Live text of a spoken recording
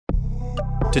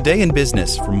Today in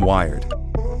Business from Wired.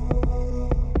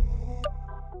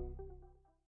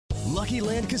 Lucky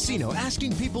Land Casino,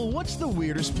 asking people, what's the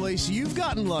weirdest place you've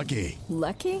gotten lucky?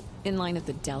 Lucky? In line at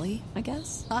the deli, I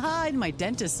guess? Aha, in my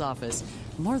dentist's office.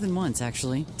 More than once,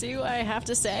 actually. Do I have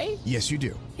to say? Yes, you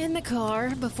do. In the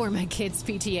car before my kids'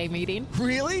 PTA meeting.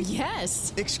 Really?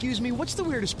 Yes. Excuse me, what's the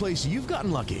weirdest place you've gotten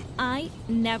lucky? I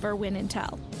never win and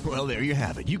tell. Well, there you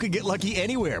have it. You can get lucky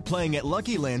anywhere, playing at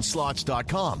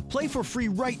LuckyLandSlots.com. Play for free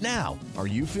right now. Are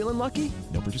you feeling lucky?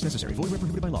 No purchase necessary. Void where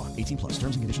prohibited by law. 18+.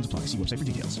 Terms and conditions apply. See website for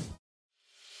details.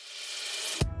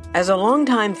 As a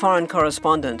longtime foreign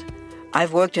correspondent,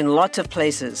 I've worked in lots of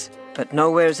places, but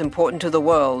nowhere as important to the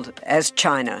world as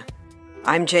China.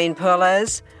 I'm Jane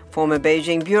Perlez, former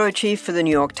Beijing bureau chief for the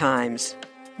New York Times.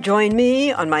 Join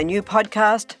me on my new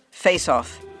podcast, Face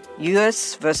Off,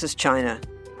 U.S. versus China,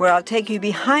 where I'll take you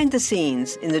behind the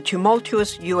scenes in the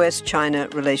tumultuous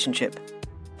U.S.-China relationship.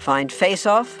 Find Face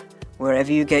Off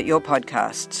wherever you get your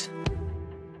podcasts.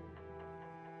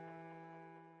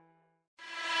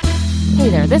 Hey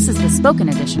there, this is the spoken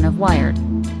edition of Wired.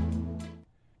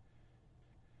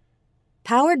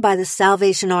 Powered by the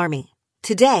Salvation Army.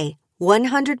 Today,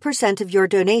 100% of your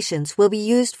donations will be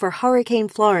used for Hurricane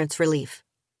Florence relief.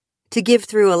 To give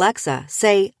through Alexa,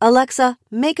 say, "Alexa,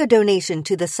 make a donation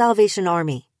to the Salvation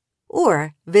Army."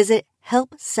 Or visit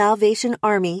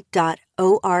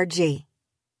helpsalvationarmy.org.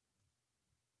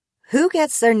 Who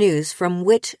gets their news from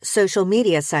which social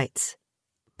media sites?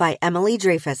 By Emily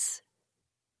Dreyfus.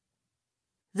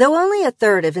 Though only a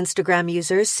third of Instagram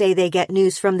users say they get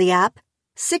news from the app,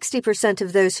 60%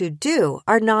 of those who do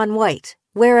are non-white,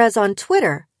 whereas on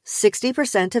Twitter,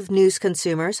 60% of news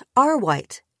consumers are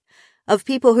white. Of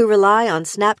people who rely on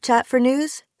Snapchat for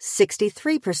news,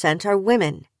 63% are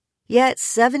women. Yet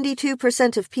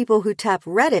 72% of people who tap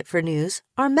Reddit for news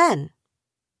are men.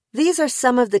 These are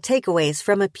some of the takeaways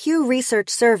from a Pew Research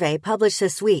survey published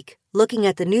this week, looking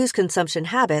at the news consumption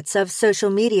habits of social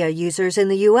media users in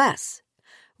the U.S.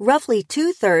 Roughly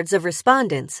two-thirds of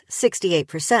respondents,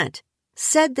 68%,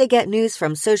 said they get news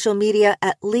from social media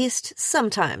at least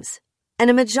sometimes. And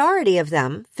a majority of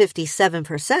them,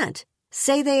 57%,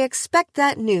 say they expect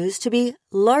that news to be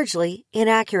largely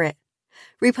inaccurate.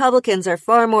 Republicans are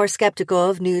far more skeptical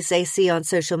of news they see on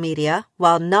social media,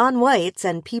 while non-whites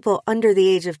and people under the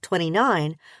age of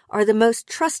 29 are the most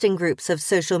trusting groups of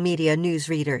social media news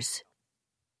readers.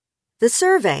 The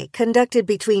survey, conducted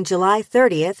between July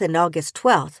 30th and August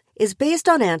 12th, is based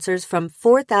on answers from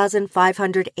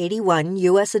 4,581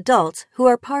 U.S. adults who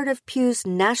are part of Pew's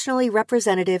nationally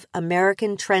representative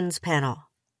American Trends panel.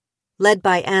 Led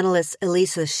by analysts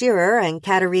Elisa Shearer and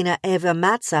Katerina Eva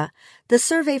Matza, the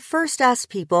survey first asked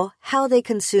people how they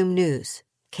consume news: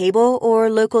 cable or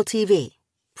local TV,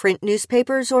 print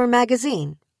newspapers or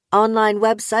magazine, online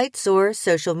websites or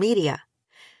social media.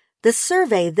 The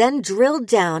survey then drilled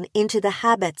down into the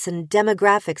habits and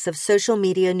demographics of social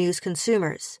media news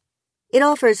consumers. It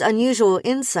offers unusual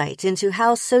insight into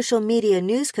how social media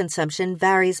news consumption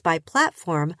varies by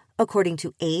platform according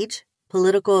to age,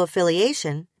 political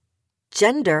affiliation,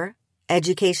 gender,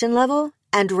 education level,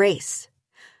 and race.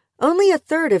 Only a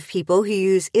third of people who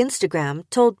use Instagram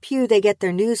told Pew they get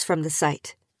their news from the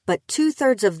site, but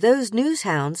two-thirds of those news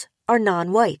hounds are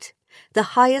non-white,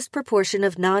 the highest proportion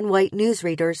of non-white news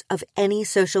readers of any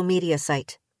social media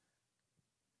site.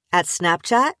 At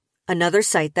Snapchat, another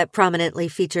site that prominently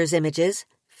features images,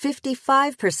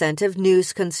 55% of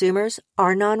news consumers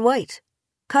are non-white.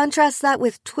 Contrast that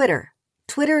with Twitter.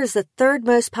 Twitter is the third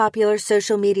most popular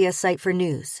social media site for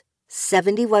news.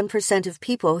 71% of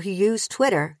people who use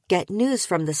Twitter get news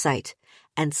from the site,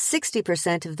 and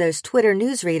 60% of those Twitter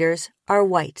news readers are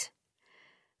white.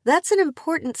 That's an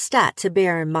important stat to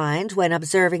bear in mind when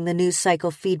observing the news cycle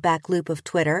feedback loop of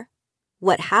Twitter.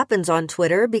 What happens on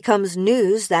Twitter becomes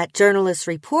news that journalists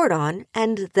report on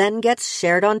and then gets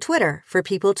shared on Twitter for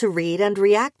people to read and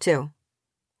react to.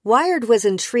 Wired was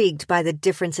intrigued by the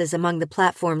differences among the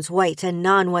platforms white and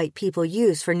non-white people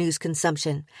use for news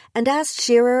consumption and asked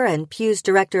Shearer and Pew's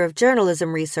Director of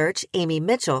Journalism Research, Amy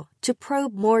Mitchell, to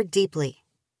probe more deeply.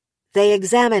 They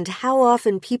examined how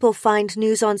often people find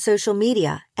news on social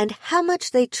media and how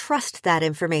much they trust that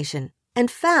information,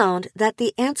 and found that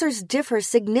the answers differ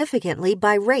significantly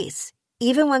by race,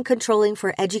 even when controlling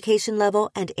for education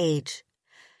level and age.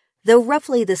 Though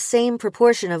roughly the same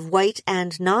proportion of white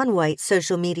and non-white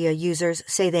social media users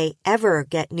say they ever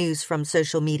get news from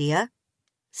social media,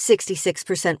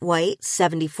 66% white,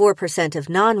 74% of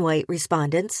non-white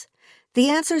respondents, the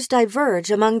answers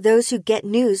diverge among those who get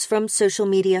news from social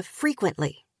media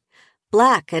frequently.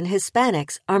 Black and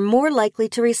Hispanics are more likely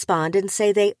to respond and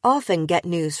say they often get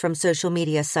news from social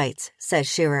media sites, says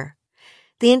Shearer.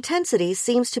 The intensity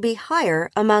seems to be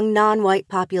higher among non-white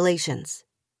populations.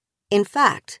 In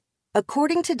fact,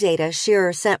 according to data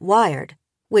Shearer sent Wired,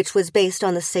 which was based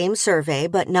on the same survey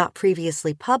but not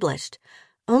previously published,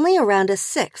 only around a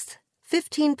sixth,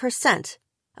 15%,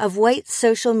 of white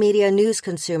social media news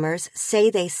consumers say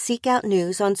they seek out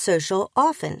news on social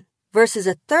often, versus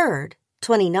a third,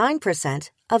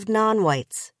 29%, of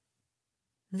non-whites.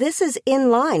 This is in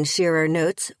line, Shearer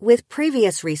notes, with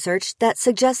previous research that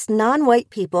suggests non-white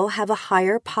people have a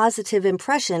higher positive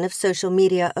impression of social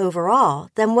media overall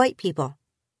than white people.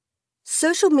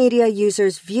 Social media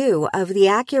users' view of the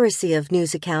accuracy of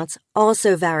news accounts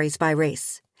also varies by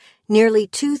race. Nearly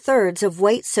 2/3 of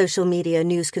white social media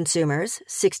news consumers,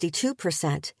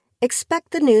 62%,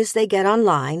 expect the news they get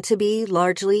online to be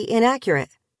largely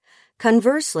inaccurate.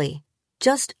 Conversely,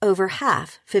 just over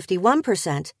half,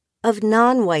 51%, of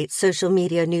non-white social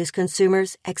media news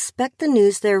consumers expect the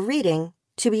news they're reading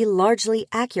to be largely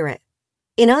accurate.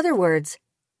 In other words,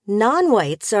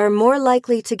 non-whites are more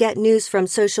likely to get news from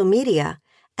social media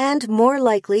and more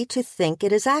likely to think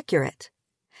it is accurate.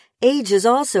 Age is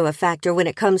also a factor when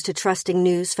it comes to trusting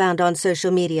news found on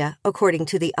social media, according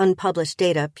to the unpublished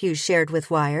data Pew shared with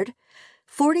Wired.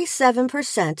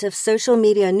 47% of social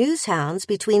media news hounds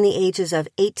between the ages of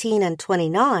 18 and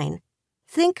 29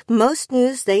 think most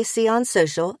news they see on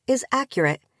social is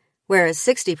accurate, whereas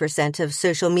 60% of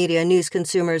social media news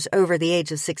consumers over the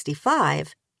age of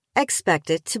 65 expect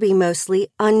it to be mostly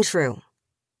untrue.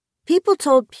 People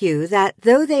told Pew that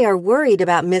though they are worried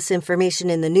about misinformation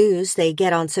in the news they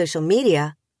get on social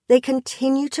media, they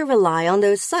continue to rely on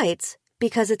those sites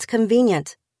because it's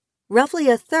convenient. Roughly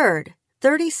a third,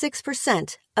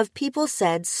 36%, of people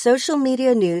said social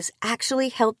media news actually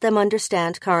helped them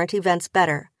understand current events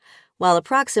better, while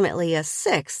approximately a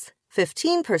sixth,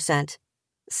 15%,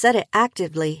 said it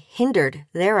actively hindered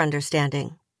their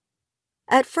understanding.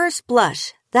 At first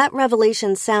blush, that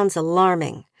revelation sounds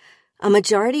alarming. A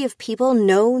majority of people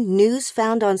know news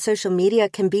found on social media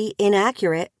can be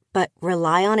inaccurate, but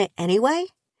rely on it anyway?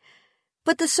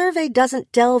 But the survey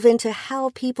doesn't delve into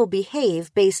how people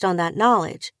behave based on that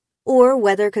knowledge, or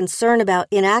whether concern about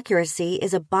inaccuracy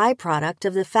is a byproduct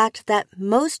of the fact that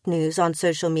most news on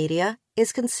social media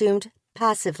is consumed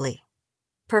passively.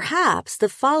 Perhaps the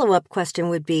follow-up question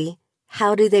would be,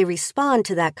 how do they respond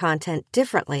to that content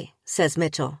differently, says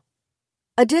Mitchell.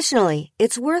 Additionally,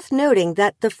 it's worth noting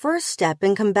that the first step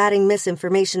in combating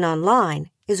misinformation online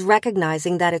is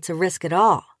recognizing that it's a risk at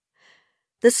all.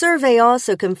 The survey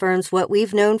also confirms what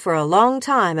we've known for a long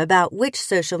time about which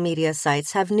social media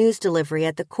sites have news delivery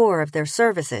at the core of their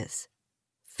services.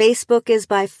 Facebook is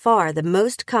by far the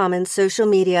most common social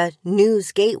media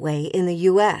news gateway in the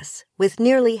U.S., with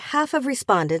nearly half of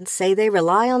respondents say they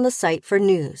rely on the site for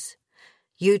news.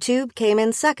 YouTube came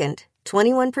in second,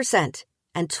 21%,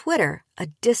 and Twitter a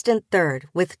distant third,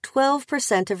 with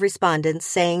 12% of respondents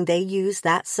saying they use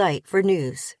that site for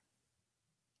news.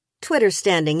 Twitter's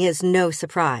standing is no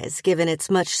surprise, given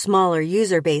its much smaller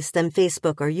user base than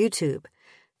Facebook or YouTube.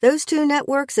 Those two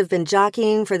networks have been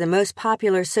jockeying for the most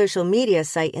popular social media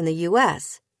site in the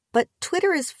U.S., but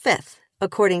Twitter is fifth,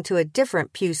 according to a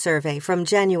different Pew survey from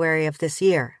January of this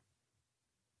year.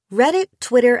 Reddit,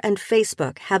 Twitter, and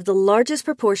Facebook have the largest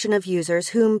proportion of users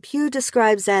whom Pew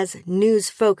describes as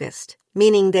news-focused,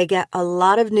 meaning they get a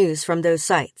lot of news from those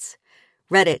sites.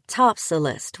 Reddit tops the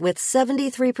list, with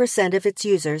 73% of its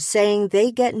users saying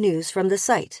they get news from the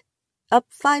site, up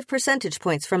 5 percentage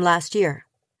points from last year.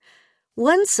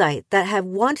 One site that had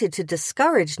wanted to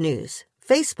discourage news,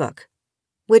 Facebook,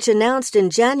 which announced in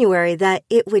January that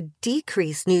it would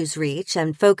decrease news reach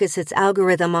and focus its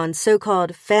algorithm on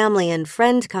so-called family and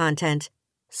friend content,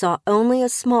 saw only a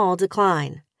small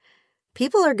decline.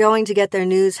 People are going to get their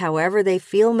news however they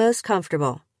feel most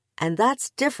comfortable, and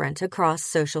that's different across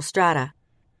social strata.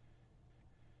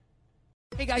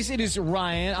 Hey guys, it is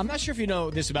Ryan. I'm not sure if you know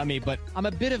this about me, but I'm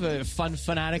a bit of a fun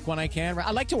fanatic when I can.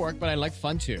 I like to work, but I like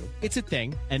fun too. It's a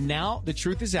thing. And now the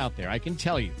truth is out there. I can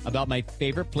tell you about my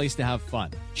favorite place to have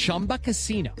fun. Chumba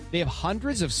Casino. They have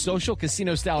hundreds of social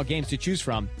casino style games to choose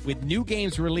from with new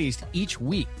games released each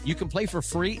week. You can play for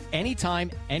free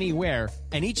anytime, anywhere.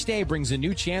 And each day brings a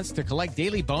new chance to collect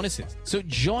daily bonuses. So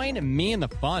join me in the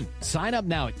fun. Sign up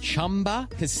now at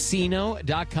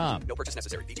ChumbaCasino.com. No purchase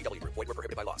necessary. VGW Group. Void where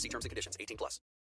prohibited by law. See terms and conditions. 18+.